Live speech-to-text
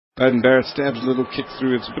Baden Barrett stabs a little kick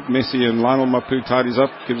through. It's a bit messy, and Lionel Mapu tidies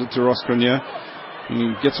up, gives it to Ross Grenier.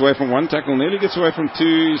 He gets away from one tackle, nearly gets away from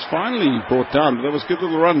two. He's finally brought down, but that was a good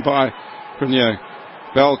little run by Grenier.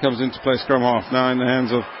 Bell comes into play scrum half, now in the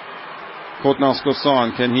hands of Courtney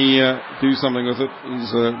Skossan. Can he do something with it?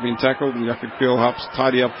 He's been tackled, and Jakob Kriel helps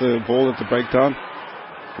tidy up the ball at the breakdown.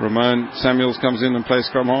 Ramon Samuels comes in and plays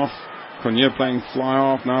scrum half. Grenier playing fly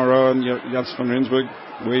half. Now Rowan Jats van Rensburg,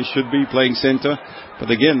 where he should be, playing centre. But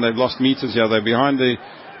again, they've lost meters here. They're behind the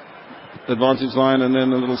advantage line, and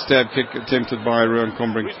then a little stab kick attempted by Rowan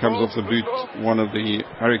Combrink comes off the boot, one of the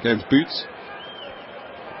Hurricanes' boots.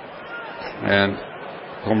 And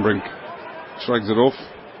Combrink shrugs it off.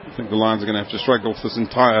 I think the Lions are going to have to shrug off this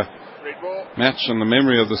entire match and the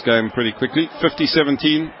memory of this game pretty quickly.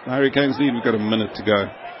 50-17, the Hurricanes lead. We've got a minute to go.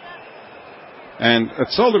 And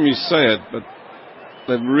it's seldom you say it, but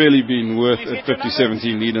they've really been worth a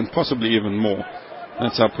 50-17 lead, and possibly even more.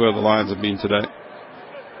 That's how poor the Lions have been today.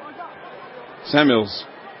 Samuels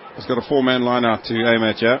has got a four-man line out to aim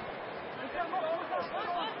at here.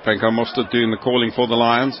 Franco Mostert doing the calling for the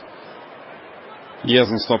Lions. He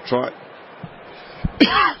hasn't stopped trying.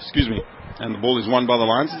 Excuse me. And the ball is won by the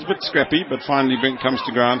Lions. It's a bit scrappy, but finally Brent comes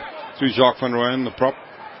to ground through Jacques van Rooyen, the prop.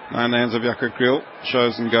 Now in the hands of Jakob Kriel.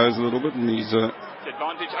 Shows and goes a little bit, and he's set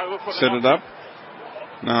it up.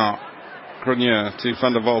 Now, Grenier to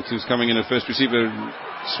Van der Walt, who's coming in at first receiver.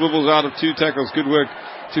 Swivels out of two tackles. Good work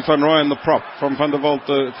to Van Rooyen, the prop. From Van der Walt,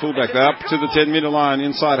 the fullback. They're up to the 10-meter line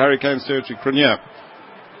inside Hurricanes territory. Grenier.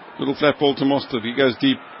 Little flat ball to Mostert. He goes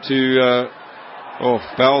deep to...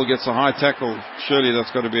 Bell gets a high tackle. Surely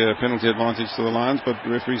that's got to be a penalty advantage to the Lions, but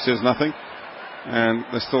the referee says nothing. And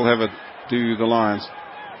they still have it, do the Lions.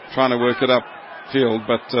 Trying to work it up field,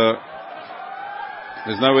 but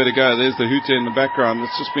there's nowhere to go. There's the hooter in the background.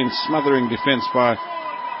 It's just been smothering defense by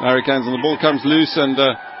the Hurricanes, and the ball comes loose, and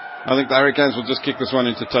I think the Hurricanes will just kick this one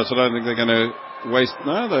into touch. I don't think they're going to waste...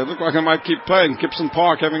 No, they look like they might keep playing. Gibson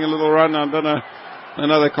Park having a little run. I don't know. I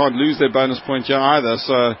know they can't lose their bonus point here either,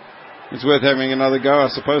 so it's worth having another go,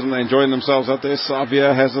 I suppose, and they're enjoying themselves out there.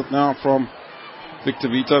 Xavier has it now from Victor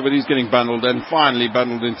Vito, but he's getting bundled, and finally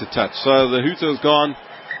bundled into touch. So the hooter's gone,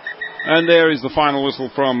 and there is the final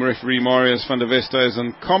whistle from referee Marius van der Westhuizen,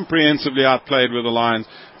 and comprehensively outplayed with the Lions.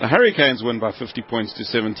 The Hurricanes win by 50 points to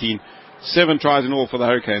 17. 7 tries in all for the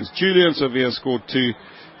Hurricanes. Julian Xavier scored 2,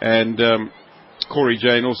 and Corey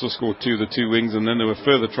Jane also scored 2, the two wings, and then there were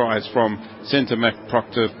further tries from centre Mac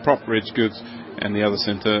Proctor, prop Reg Goods, and the other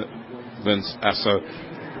centre Vince Asso.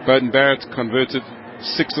 Beauden Barrett converted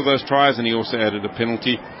 6 of those tries, and he also added a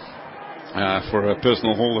penalty for a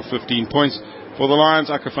personal haul of 15 points. For the Lions,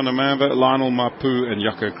 Aka van der Merwe, Lionel Mapu, and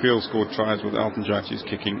Jaco Kriel scored tries, with Elton Judges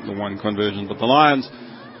kicking the 1 conversion. But the Lions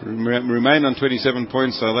remain on 27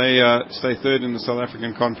 points, so they stay third in the South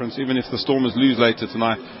African Conference. Even if the Stormers lose later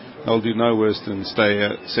tonight, they'll do no worse than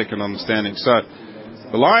stay second on the standings. So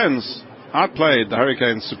the Lions outplayed the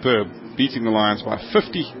Hurricanes superb, beating the Lions by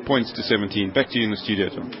 50 points to 17. Back to you in the studio,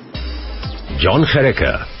 Tom. John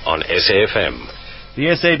Gericke on SAFM. The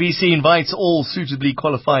SABC invites all suitably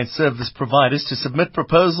qualified service providers to submit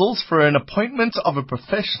proposals for an appointment of a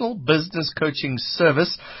professional business coaching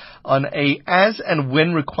service on a as and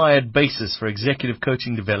when required basis for executive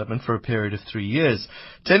coaching development for a period of 3 years.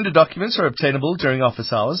 Tender documents are obtainable during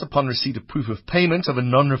office hours upon receipt of proof of payment of a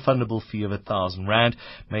non-refundable fee of R1,000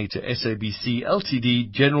 made to SABC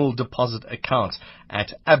Ltd General Deposit Account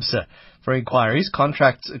at ABSA. For inquiries,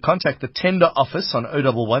 contact the tender office on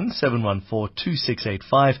 011 714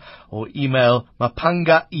 2685 or email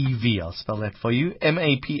mapangaev. I'll spell that for you.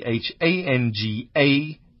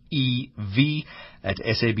 MAPHANGAEV at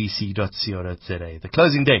sabc.co.za. The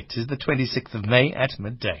closing date is the 26th of May at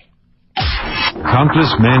midday.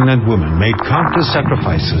 Countless men and women made countless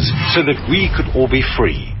sacrifices so that we could all be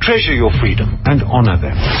free. Treasure your freedom and honor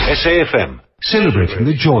them. SAFM, celebrating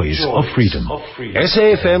the joys of freedom.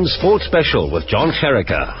 SAFM Sports Special with John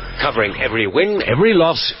Gericke, covering every win, every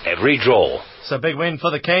loss, every draw. So big win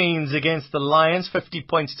for the Canes against the Lions, 50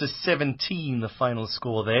 points to 17, the final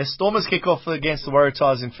score there. Stormers kick off against the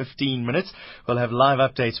Waratahs in 15 minutes. We'll have live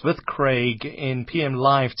updates with Craig in PM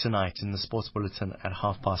Live tonight in the Sports Bulletin at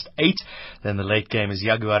 8:30. Then the late game is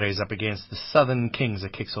Jaguares up against the Southern Kings.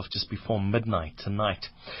 It kicks off just before midnight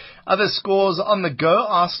tonight. Other scores on the go.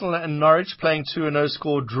 Arsenal and Norwich playing 2-0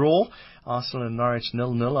 score draw. Arsenal and Norwich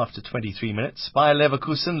 0-0 after 23 minutes. Bayer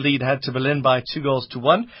Leverkusen lead Hertha Berlin by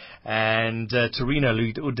 2-1, and Torino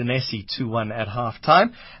lead Udinese 2-1 at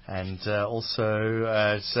half-time. And also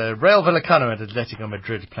Real Vallecano and Atletico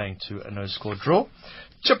Madrid playing 2-0 score draw.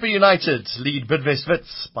 Chipper United lead Bidvest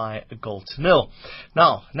Wits by 1-0.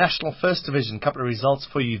 Now, National First Division, couple of results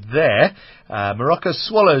for you there. Morocco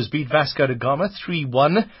Swallows beat Vasco da Gama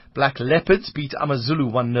 3-1. Black Leopards beat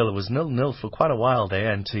Amazulu 1-0. It was 0-0 for quite a while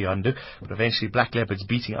there in Tuyondu, but eventually Black Leopards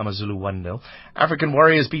beating Amazulu 1-0. African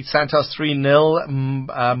Warriors beat Santos 3-0.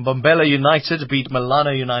 Mbombela United beat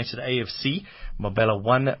Milano United AFC. Mbombela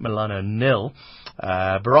 1, Milano 0.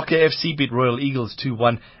 Baroka FC beat Royal Eagles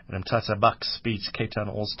 2-1, and Mthatha Bucks beat Cape Town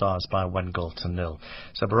All-Stars by 1-0.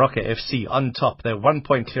 So Baroka FC on top. They're 1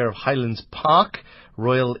 point clear of Highlands Park.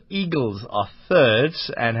 Royal Eagles are third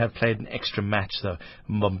and have played an extra match, though.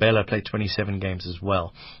 Mbombela played 27 games as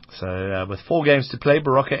well. So with 4 games to play,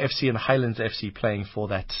 Baroka FC and Highlands FC playing for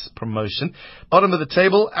that promotion. Bottom of the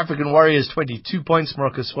table, African Warriors 22 points,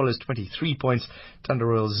 Morocco Swallows 23 points. Thunder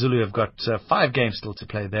Royal Zulu have got 5 games still to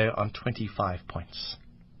play there on 25 points.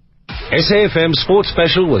 SAFM Sports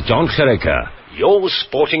Special with John Gericke, your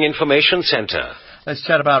sporting information centre. Let's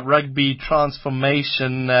chat about rugby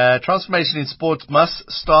transformation. Transformation in sports must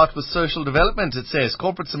start with social development, it says.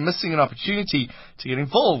 Corporates are missing an opportunity to get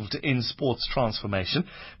involved in sports transformation.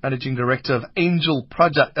 Managing Director of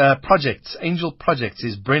AngelProjects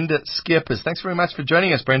is Brenda Scheepers. Thanks very much for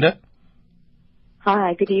joining us, Brenda.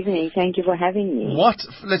 Hi, good evening. Thank you for having me. Let's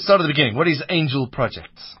start at the beginning. What is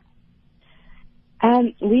AngelProjects?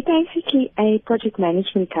 We're basically a project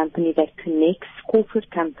management company that connects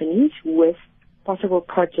corporate companies with possible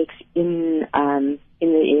projects in the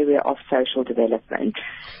area of social development.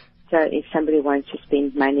 So if somebody wants to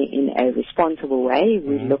spend money in a responsible way,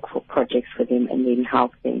 we look for projects for them and then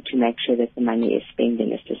help them to make sure that the money is spent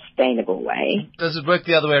in a sustainable way. Does it work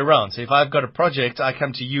the other way around? So if I've got a project, I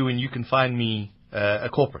come to you and you can find me a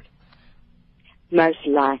corporate? Most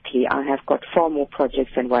likely, I have got far more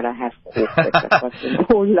projects than what I have corporates. I've got them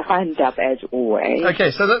all lined up as always.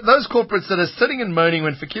 Okay, so those corporates that are sitting and moaning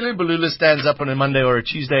when Fikile Mbalula stands up on a Monday or a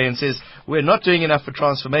Tuesday and says, we're not doing enough for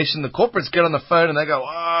transformation, the corporates get on the phone and they go,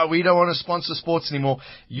 we don't want to sponsor sports anymore.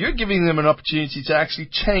 You're giving them an opportunity to actually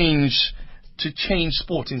change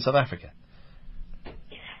sport in South Africa.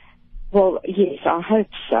 Well, yes, I hope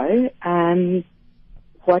so.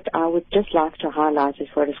 What I would just like to highlight is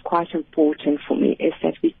what is quite important for me is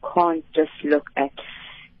that we can't just look at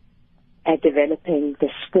developing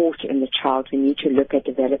the sport in the child. We need to look at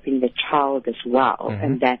developing the child as well.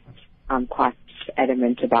 And that I'm quite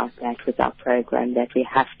adamant about that with our program, that we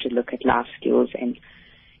have to look at life skills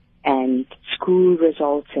and school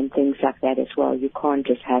results and things like that as well. You can't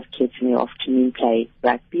just have kids in the afternoon play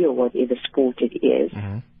rugby or whatever sport it is.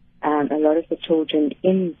 A lot of the children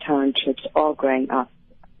in townships are growing up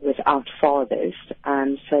without fathers.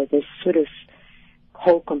 So this sort of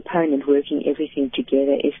whole component, working everything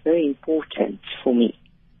together, is very important for me.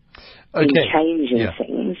 In changing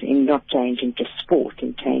things, in not changing just sport,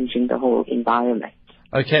 in changing the whole environment.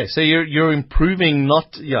 Okay, so you're improving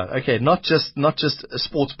not just a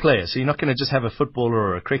sports player. So you're not going to just have a footballer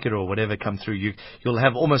or a cricketer or whatever come through. You'll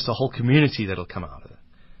have almost a whole community that'll come out of it.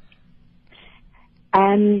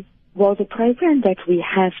 Well, the program that we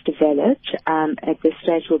have developed at this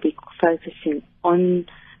stage will be focusing on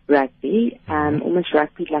rugby, almost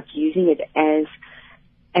rugby, like using it as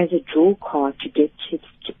a draw card to get kids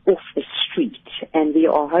off the street. And we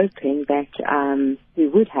are hoping that we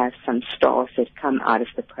would have some stars that come out of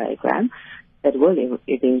the program that will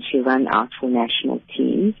eventually run out for national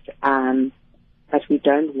teams. But we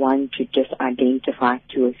don't want to just identify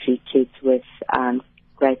 2 or 3 kids with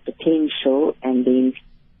great potential and then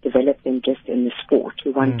develop them just in the sport.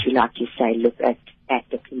 We want to, like you say, look at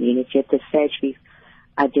the community. At this stage, we've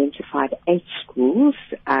identified 8 schools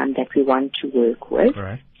that we want to work with.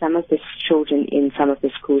 Right. Some of the children in some of the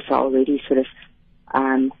schools are already sort of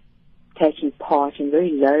taking part in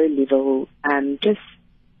very low-level just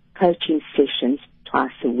coaching sessions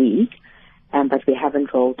twice a week, but we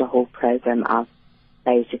haven't rolled the whole program out,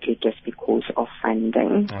 basically just because of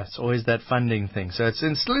funding. It's always that funding thing. So it's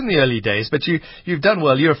still in the early days, but you've done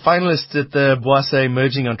well. You're a finalist at the Boise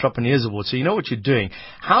Emerging Entrepreneurs Award, so you know what you're doing.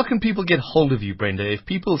 How can people get hold of you, Brenda? If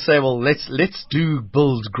people say, well, let's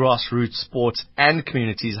build grassroots sports and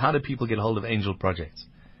communities, how do people get hold of AngelProjects?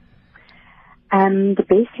 The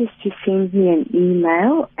best is to send me an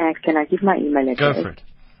email. Can I give my email address? Go for it.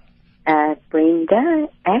 Brenda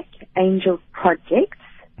at AngelProjects.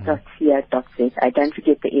 .co.za. Don't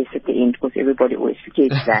forget the S at the end because everybody always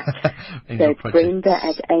forgets that. So it's Brenda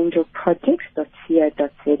at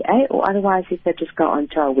AngelProjects.co.za, or otherwise if they just go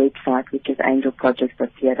onto our website, which is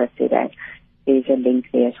AngelProjects.co.za, there's a link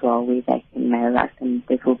there as well where they can mail us, and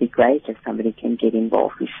it will be great if somebody can get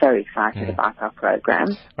involved. We're so excited about our program.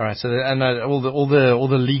 All right. So all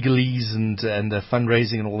the legalese and the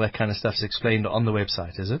fundraising and all that kind of stuff is explained on the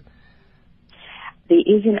website, is it? There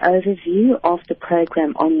is an overview of the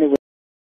program on the